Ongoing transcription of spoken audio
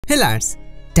Hey lads,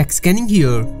 TechScanning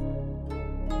here.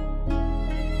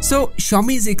 So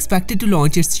Xiaomi is expected to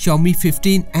launch its Xiaomi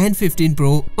 15 and 15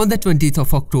 Pro on the 20th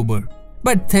of October.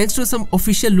 But thanks to some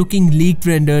official looking leaked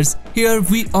renders, here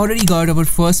we already got our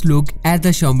first look at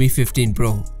the Xiaomi 15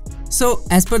 Pro. So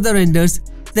as per the renders,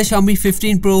 the Xiaomi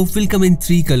 15 Pro will come in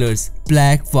 3 colors,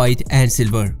 black, white and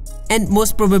silver. And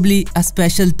most probably a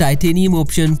special titanium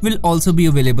option will also be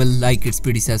available like its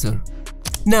predecessor.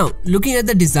 Now looking at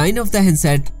the design of the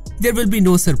handset, there will be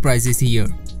no surprises here.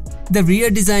 The rear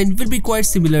design will be quite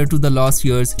similar to the last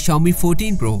year's Xiaomi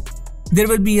 14 Pro. There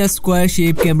will be a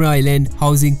square-shaped camera island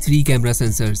housing 3 camera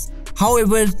sensors.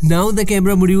 However, now the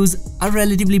camera modules are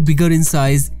relatively bigger in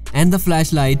size and the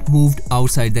flashlight moved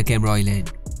outside the camera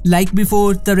island. Like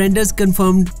before, the renders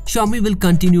confirmed Xiaomi will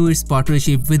continue its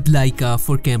partnership with Leica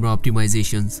for camera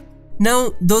optimizations.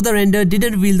 Now, though the render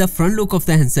didn't reveal the front look of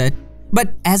the handset,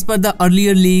 but as per the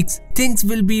earlier leaks, things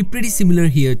will be pretty similar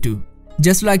here too.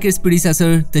 Just like its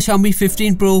predecessor, the Xiaomi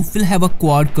 15 Pro will have a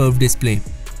quad curved display.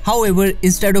 However,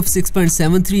 instead of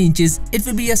 6.73 inches, it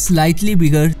will be a slightly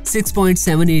bigger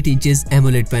 6.78 inches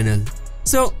AMOLED panel.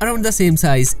 So around the same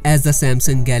size as the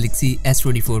Samsung Galaxy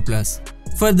S25 Plus.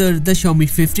 Further, the Xiaomi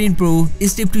 15 Pro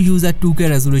is tipped to use a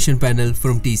 2K resolution panel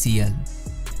from TCL.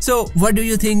 So what do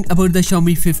you think about the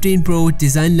Xiaomi 15 Pro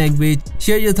design language?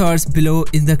 Share your thoughts below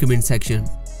in the comment section.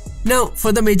 Now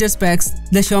for the major specs,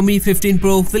 the Xiaomi 15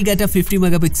 Pro will get a 50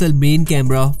 megapixel main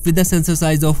camera with a sensor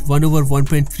size of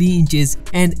 1/1.3 inches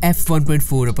and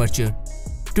f1.4 aperture.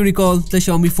 To recall, the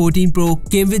Xiaomi 14 Pro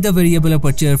came with a variable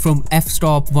aperture from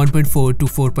f-stop 1.4 to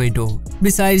 4.0.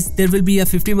 Besides, there will be a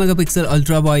 50 megapixel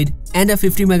ultra wide and a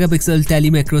 50 megapixel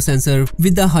telemacro sensor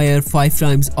with the higher 5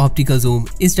 times optical zoom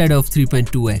instead of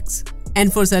 3.2x.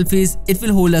 And for selfies, it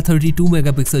will hold a 32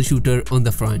 megapixel shooter on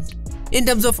the front. In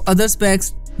terms of other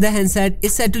specs, the handset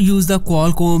is said to use the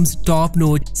Qualcomm's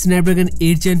top-notch Snapdragon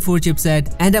 8 Gen 4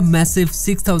 chipset and a massive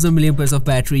 6000 mAh of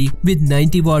battery with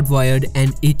 90 watt wired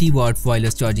and 80 watt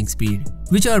wireless charging speed,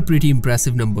 which are pretty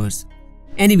impressive numbers.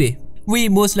 Anyway, we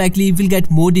most likely will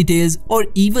get more details or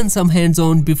even some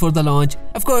hands-on before the launch.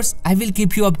 Of course, I will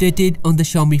keep you updated on the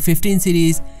Xiaomi 15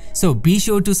 series, so be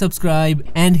sure to subscribe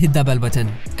and hit the bell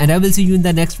button. And I will see you in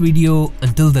the next video.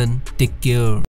 Until then, take care.